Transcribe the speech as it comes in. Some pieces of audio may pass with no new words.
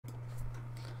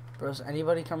Bros,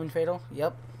 anybody coming fatal?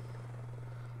 Yep.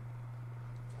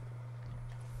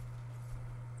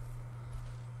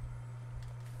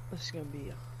 This is gonna be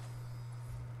a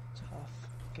tough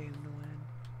game to win.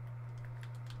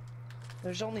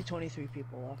 There's only 23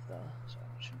 people left though, so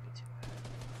it shouldn't be too bad.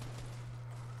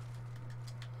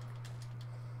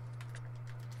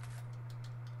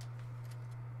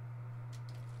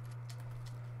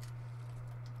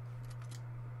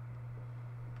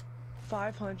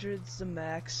 $500's the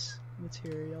max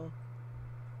material.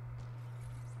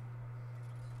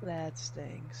 That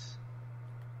stinks.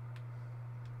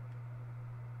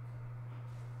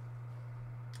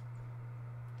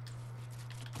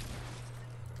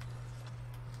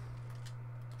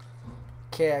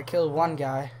 Okay, I killed one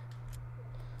guy.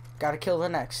 Gotta kill the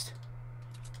next.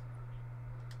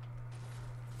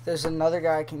 If there's another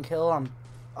guy I can kill, I'm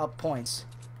up points.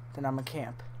 Then I'm a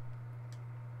camp.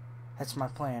 That's my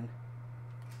plan.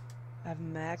 I've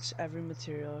maxed every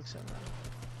material except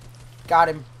that. Got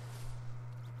him.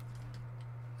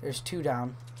 There's 2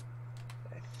 down.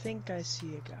 I think I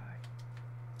see a guy.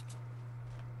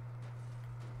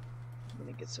 I'm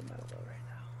gonna get some metal though right now.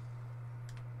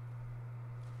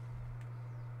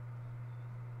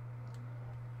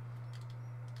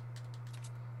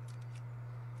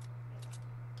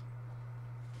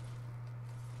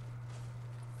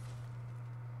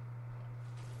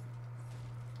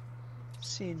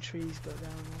 Seeing trees go down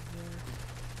over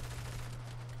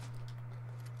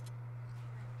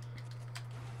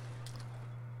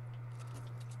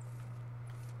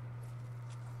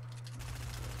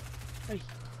there. Hey.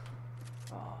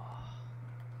 Oh.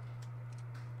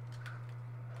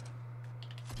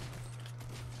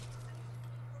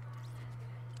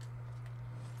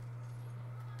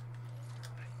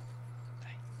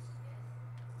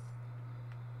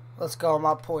 Let's go, I'm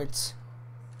up points.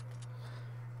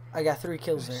 I got 3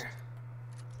 kills there.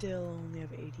 Still only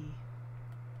have 80.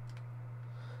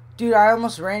 Dude, I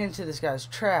almost ran into this guy's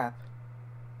trap.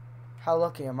 How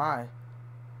lucky am I?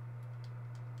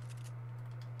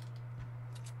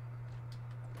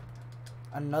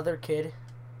 Another kid.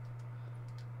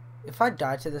 If I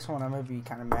die to this one, I'm gonna be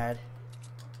kind of mad.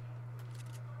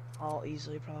 I'll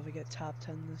easily probably get top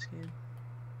 10 in this game.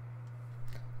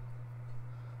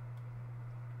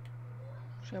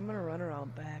 So I'm gonna run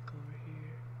around back over here.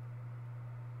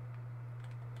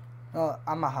 Oh,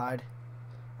 I'ma hide.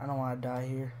 I don't want to die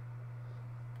here.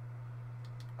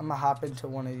 I'ma hop into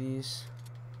one of these.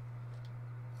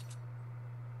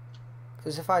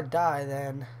 Because if I die,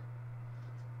 then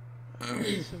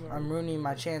I'm ruining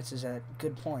my chances at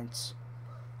good points.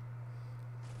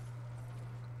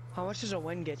 How much does a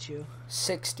win get you?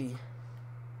 60.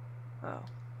 Oh.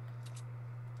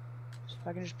 So if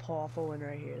I can just pull off a win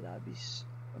right here, that'd be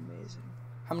amazing.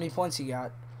 How many points you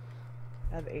got?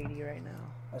 I have 80 right now.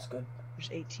 That's good. There's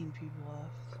 18 people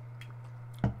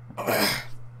left.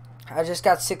 I just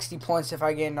got 60 points. If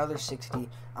I get another 60,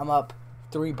 I'm up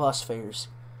 3 bus fares.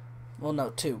 Well,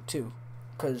 no, 2.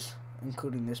 Because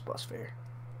including this bus fare.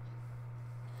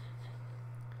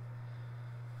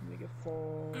 Make it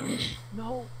full.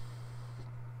 No!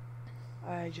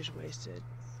 I just wasted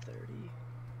 30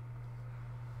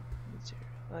 material.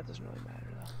 That doesn't really matter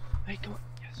though. Hey, come on.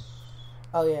 Yes.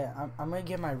 Oh yeah, I'm gonna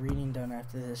get my reading done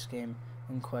after this game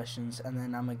and questions, and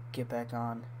then I'm gonna get back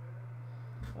on.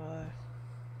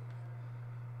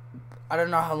 I don't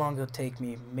know how long it'll take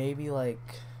me. Maybe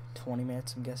like 20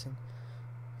 minutes, I'm guessing.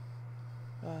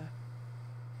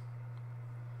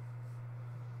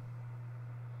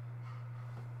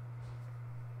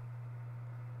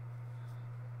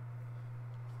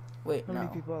 Wait, How no.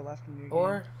 many people are left in your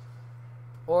game?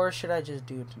 Or should I just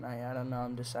do it tonight? I don't know.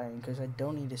 I'm deciding because I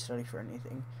don't need to study for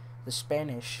anything. The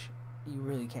Spanish, you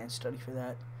really can't study for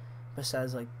that.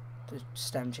 Besides, like, the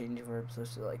stem change verbs,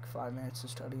 those are like 5 minutes of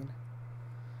studying.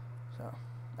 So,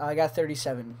 I got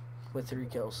 37 with 3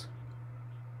 kills.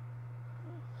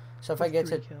 So if I get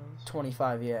to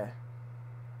 25, yeah,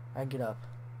 I get up.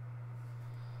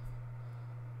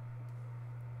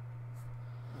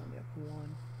 Yep,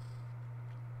 1.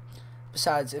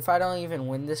 Besides, if I don't even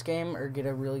win this game or get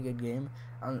a really good game,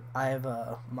 I have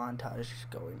a montage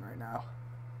going right now.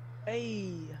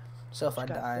 Hey! So if I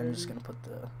die, I'm just going to put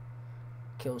the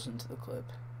kills into the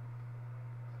clip.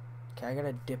 Okay, I got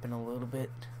to dip in a little bit.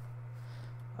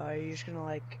 Are you just going to,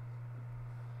 like,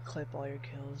 clip all your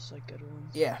kills, like good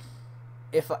ones? Yeah.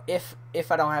 If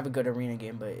I don't have a good arena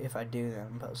game, but if I do, then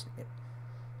I'm posting it.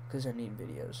 Because I need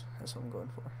videos. That's what I'm going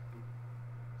for.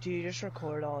 Do you just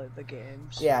record all of the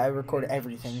games? Yeah, I record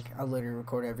everything. I literally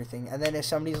record everything. And then if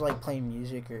somebody's like playing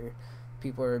music or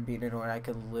people are being annoying, I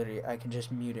could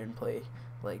just mute it and play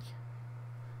like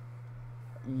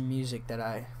music that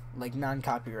I like,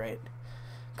 non-copyright.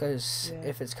 Because Yeah.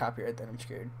 if it's copyright, then I'm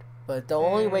screwed. But the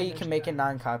only way you there's can make it that.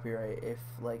 non-copyright if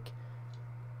like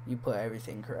you put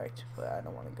everything correct. But I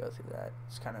don't want to go through that.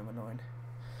 It's kind of annoying.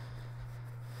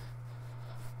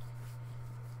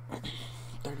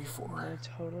 34. I'm gonna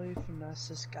totally finesse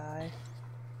this guy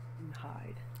and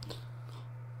hide.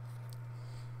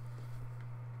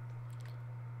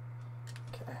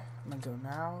 Okay, I'm gonna go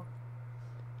now.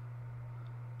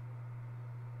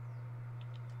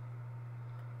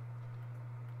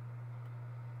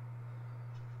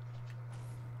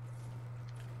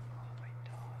 Oh, my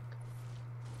dog.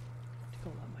 I have to go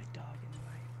let my dog in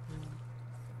my room.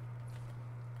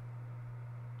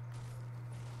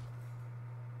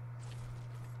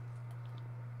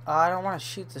 I don't want to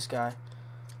shoot this guy.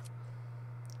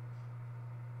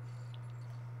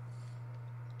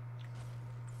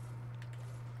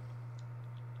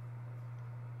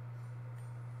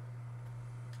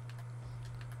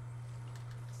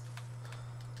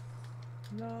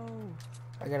 No.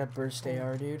 I got a burst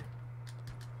AR, dude.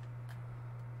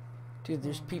 Dude,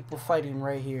 there's Oh my people God. fighting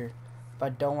right here. But I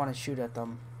don't want to shoot at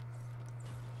them.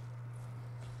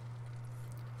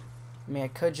 I mean, I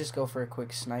could just go for a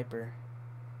quick sniper.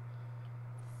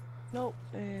 Nope.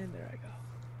 And there I go.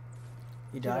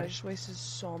 You Dude, I died? just wasted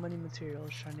so many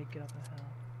materials trying to get up a hill.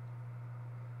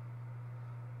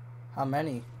 How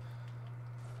many?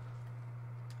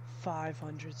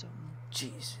 500 something.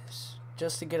 Jesus.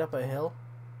 Just to get up a hill?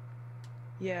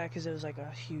 Yeah, because it was like a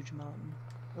huge mountain.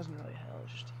 It wasn't really a hill, it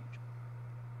was just a huge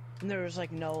mountain. And there was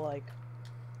like no like,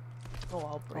 oh,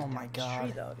 I'll break Oh my down this tree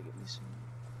God. though to give me some.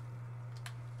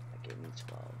 That gave me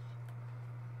 12.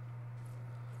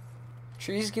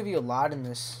 Trees give you a lot in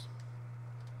this.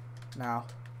 Now.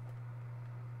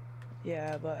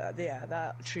 Yeah, but yeah,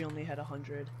 that tree only had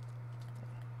 100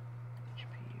 HP,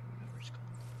 whatever it's called.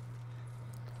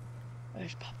 I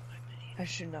just popped my mini. I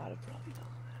should not have probably done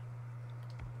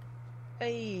that.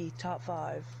 Hey, top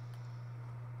 5.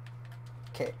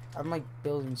 Okay, I'm like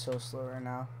building so slow right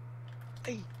now.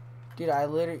 Hey. Dude,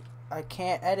 I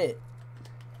can't edit.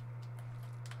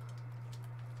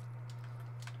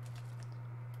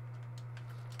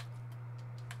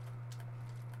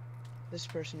 This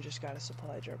person just got a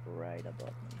supply drop right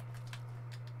above me.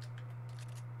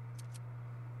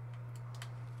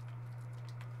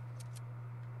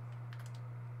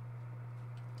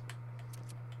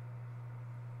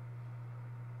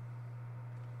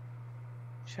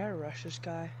 Should I rush this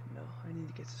guy? No, I need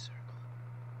to get to the circle.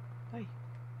 Hey.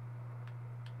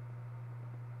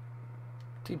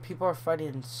 Dude, people are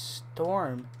fighting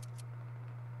Storm.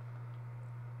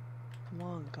 Come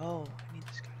on, go. I need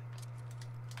this guy.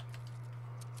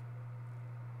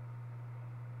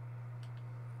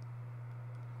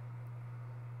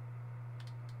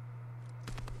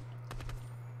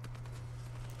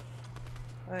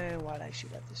 Hey, why'd I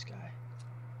shoot at this guy?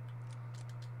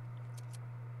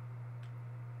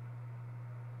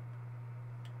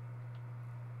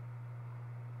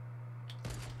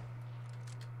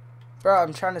 Bro,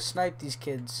 I'm trying to snipe these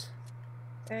kids.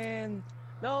 And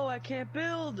no, I can't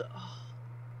build.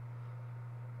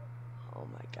 Oh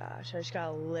my gosh, I just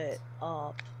got lit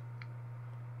up.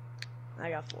 I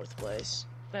got 4th place.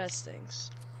 That stinks.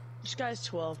 This guy's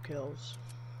 12 kills.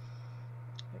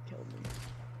 That killed me.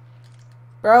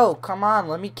 Bro, come on,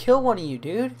 let me kill one of you,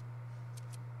 dude.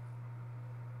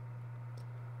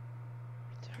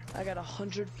 I got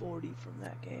 140 from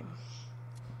that game.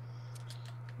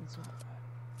 That's not bad.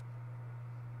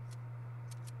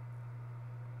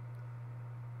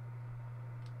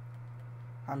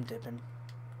 I'm dipping.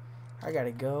 I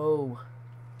gotta go.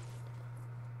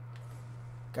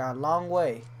 Got a long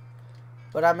way.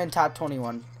 But I'm in top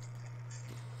 21.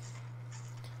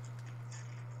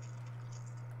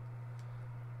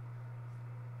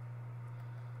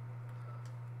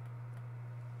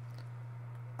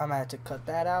 I'm gonna have to cut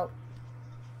that out.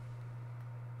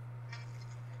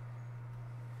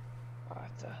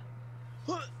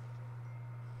 What?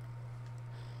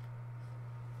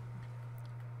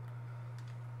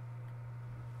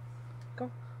 Go.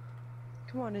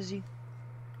 Come on, Izzy.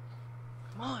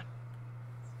 Come on.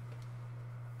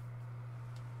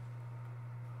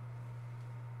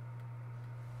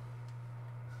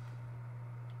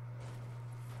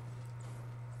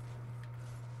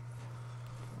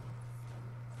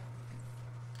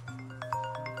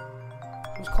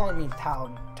 Who's calling me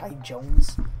Ty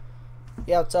Jones?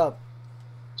 Yeah, what's up?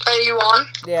 Are you on?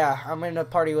 Yeah, I'm in a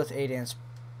party with A-Dance.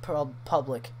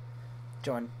 Public.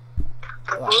 Join.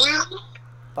 Really?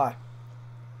 Bye.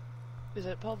 Is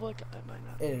it public? I might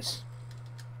not. It is.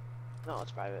 No,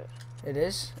 it's private. It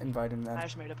is? Invite him then. I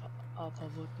just made it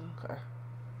public though. Okay.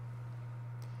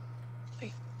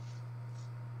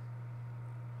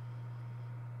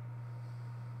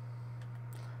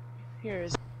 Here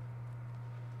is.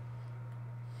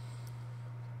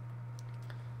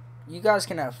 These guys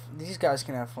can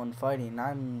have fun fighting.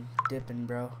 I'm dipping,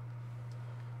 bro.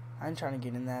 I'm trying to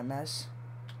get in that mess.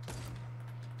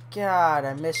 God,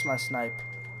 I missed my snipe.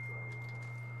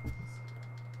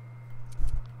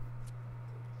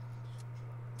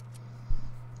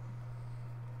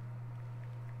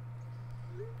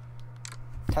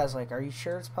 Taz like, are you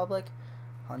sure it's public?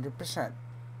 100%.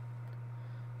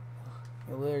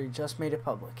 You literally just made it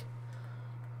public.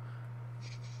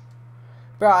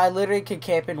 Bro, I literally could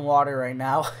camp in water right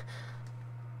now.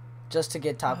 Just to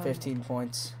get top 15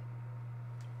 points.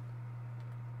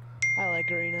 I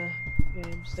like arena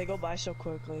games. They go by so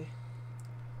quickly.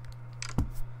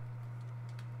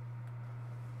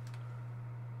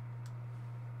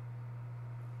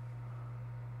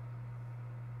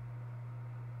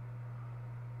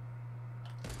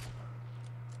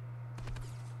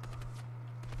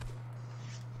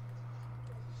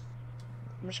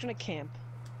 I'm just gonna camp.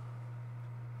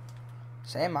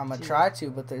 Same, I'm gonna try to,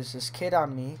 but there's this kid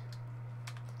on me.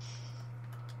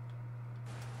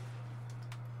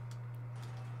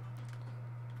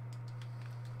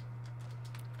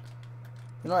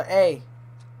 You know what, hey,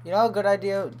 you know a good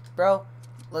idea, bro?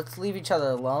 Let's leave each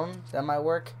other alone. That might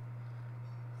work.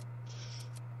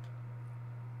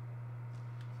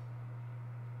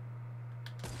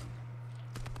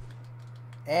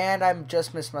 And I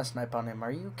just missed my snipe on him.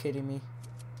 Are you kidding me?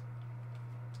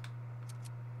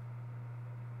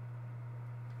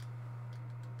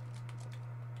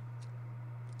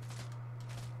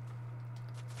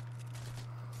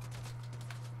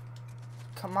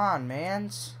 Come on,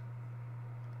 mans.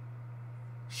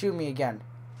 Shoot me again.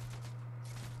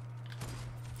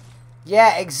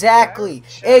 Yeah, exactly.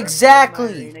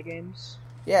 Exactly.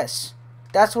 Yes.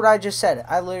 That's what I just said.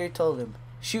 I literally told him.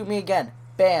 Shoot me again.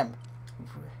 Bam.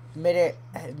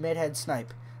 Mid-head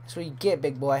snipe. That's what you get,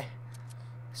 big boy.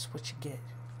 That's what you get.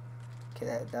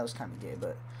 Okay, that was kind of gay,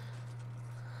 but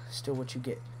still what you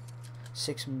get.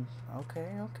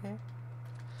 Okay.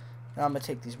 Now I'm gonna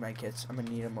take these med kits. I'm gonna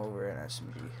need them over an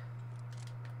SMG.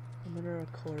 I'm gonna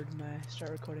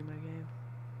start recording my game.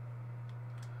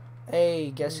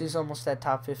 Hey, guess who's almost at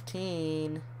top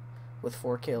 15 with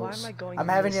 4 kills? Why am I going? I'm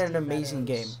having an amazing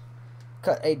game.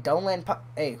 Hey, don't land.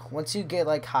 Hey, once you get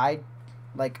like high,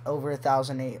 like over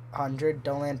 1,800,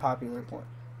 don't land popular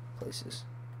places.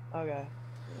 Okay.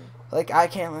 Like, I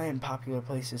can't land popular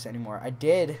places anymore. I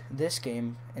did this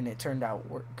game, and it turned out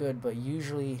good, but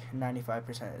usually 95%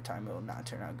 of the time it will not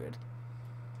turn out good.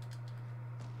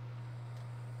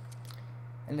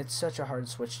 And it's such a hard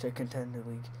switch to Contender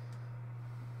League.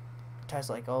 Ty's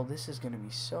like, oh, this is going to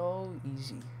be so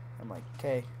easy. I'm like,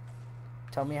 okay,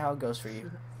 tell me how it goes for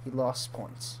you. He lost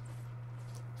points.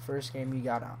 First game you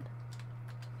got on.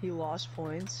 He lost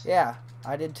points? Yeah,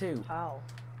 I did too. How?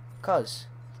 'Cause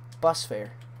bus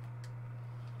fare.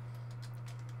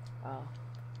 Oh.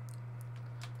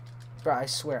 Bro, I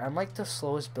swear, I'm like the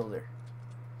slowest builder.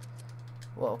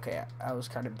 Well, okay, I was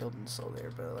kind of building slow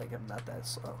there, but like I'm not that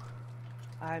slow.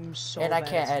 I'm so and I bad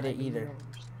can't at edit sniping, either. you don't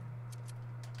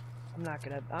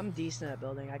understand. I'm decent at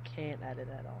building. I can't edit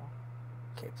at all.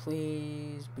 Okay,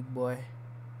 please, big boy.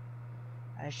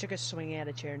 I just took a swing at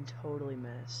a chair and totally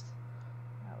missed.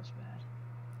 That was bad.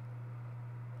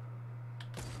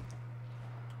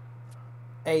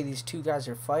 Hey, these two guys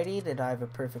are fighting, and I have a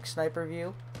perfect sniper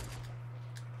view.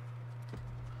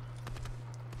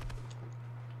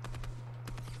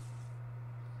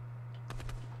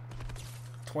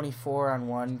 .24 on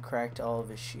one, cracked all of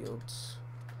his shields.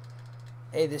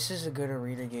 Hey, this is a good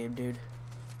arena game, dude.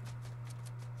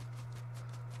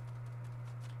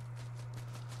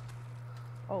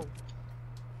 Oh.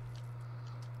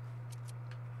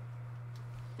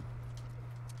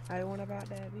 I want about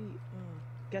that beat.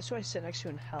 Guess who I sit next to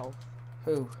in health?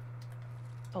 Who?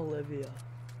 Olivia.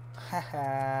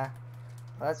 Haha.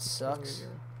 That sucks.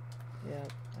 Yeah,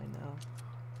 I know.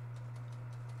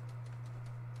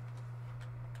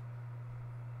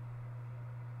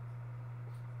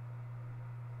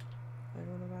 I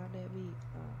don't know about that beat.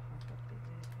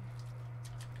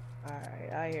 Oh,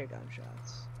 alright, I hear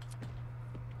gunshots.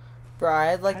 Bro, I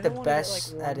had like I the don't wanna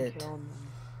best get, like, one edit kill and then-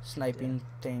 sniping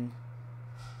thing.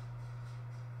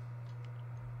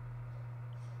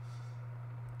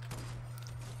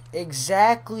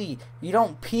 Exactly. You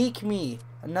don't peek me.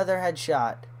 Another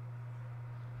headshot.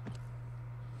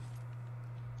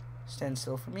 Stand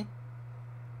still for me.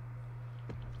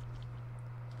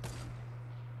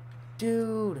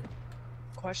 Dude.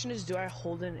 Question is, do I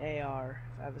hold an AR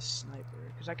if I have a sniper?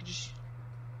 Because I could just...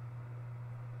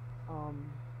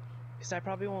 Because I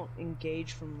probably won't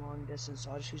engage from long distance,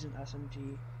 so I'll just use an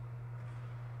SMG.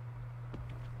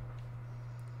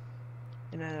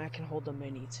 And then I can hold the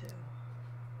mini too.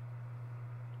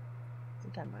 I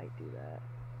think I might do that.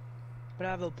 But I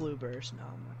have a blue burst. No,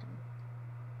 I'm not gonna.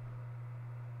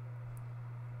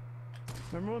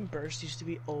 Remember when bursts used to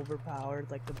be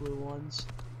overpowered, like the blue ones?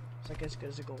 It's like as good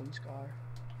as a golden scar.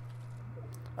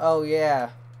 Oh, yeah.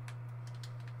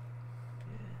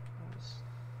 Yeah, that was...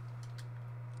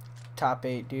 Top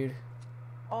 8, dude.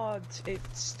 Oh, it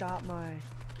stopped my...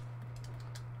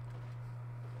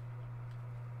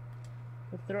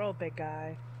 The throw, big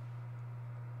guy.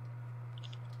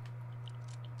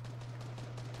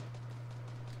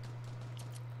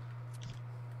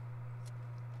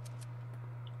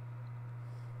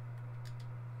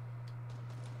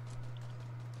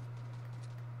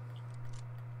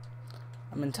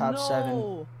 I'm in top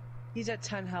 7. He's at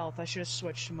 10 health. I should have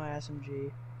switched to my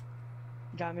SMG.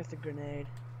 Got me with the grenade.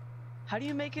 How do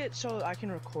you make it so I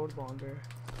can record longer?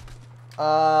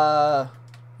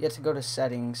 You have to go to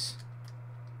settings.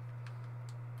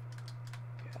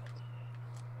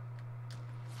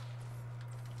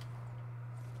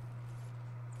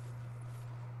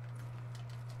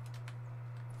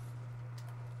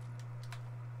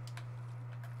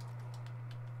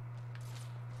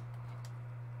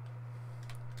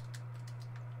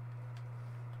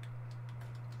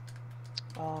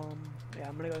 Yeah,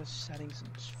 I'm gonna go to settings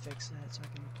and just fix that so I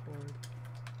can record.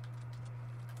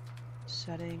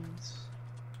 Settings.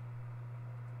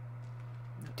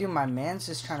 Dude, my man's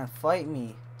just trying to fight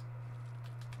me.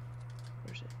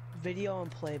 Where's it? Video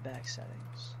and playback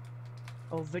settings.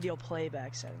 Oh, video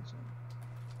playback settings.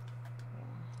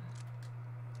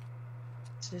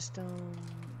 System.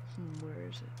 Where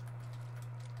is it?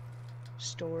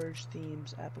 Storage,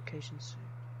 themes, applications.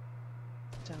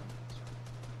 Down.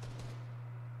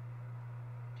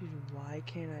 Dude, why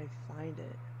can't I find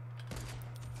it?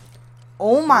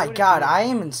 Oh my god, I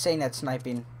am insane at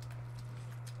sniping.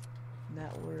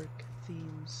 Network,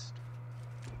 themes.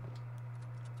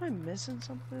 Am I missing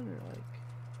something or like?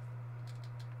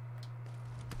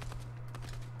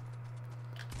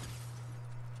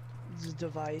 This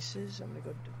devices. I'm gonna go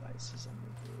to devices. I'm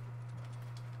gonna do.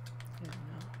 I don't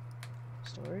know.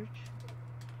 Storage.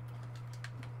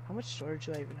 How much storage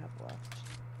do I even have left?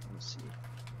 Let's see.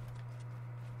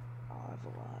 Oh, I have a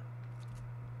lot.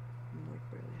 I'm like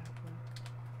barely halfway.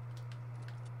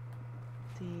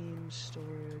 Themes,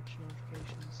 storage,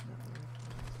 notifications, network.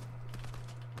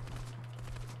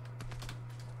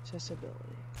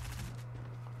 Accessibility.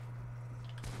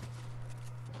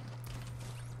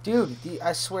 Dude,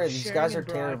 I swear, these guys are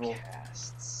terrible.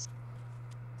 Broadcasts.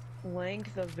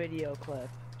 Length of video clip.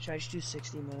 Should I just do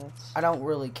 60 minutes? I don't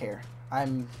really care.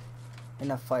 I'm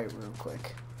in a fight real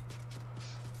quick.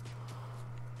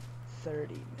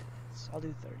 30 minutes. I'll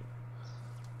do 30 minutes.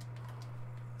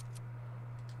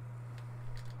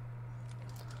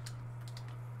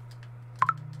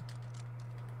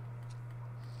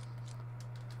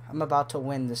 I'm about to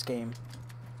win this game.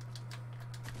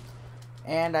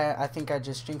 And I think I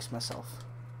just jinxed myself.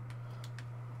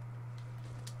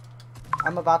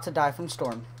 I'm about to die from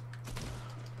Storm.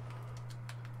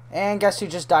 And guess who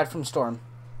just died from Storm?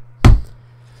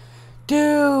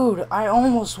 Dude, I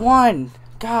almost won.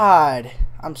 God,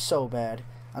 I'm so bad.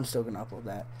 I'm still gonna upload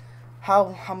that.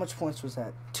 How much points was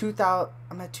that? 2,000.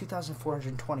 I'm at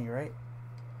 2,420, right?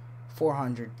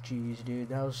 400. Jeez, dude,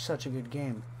 that was such a good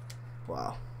game.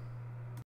 Wow.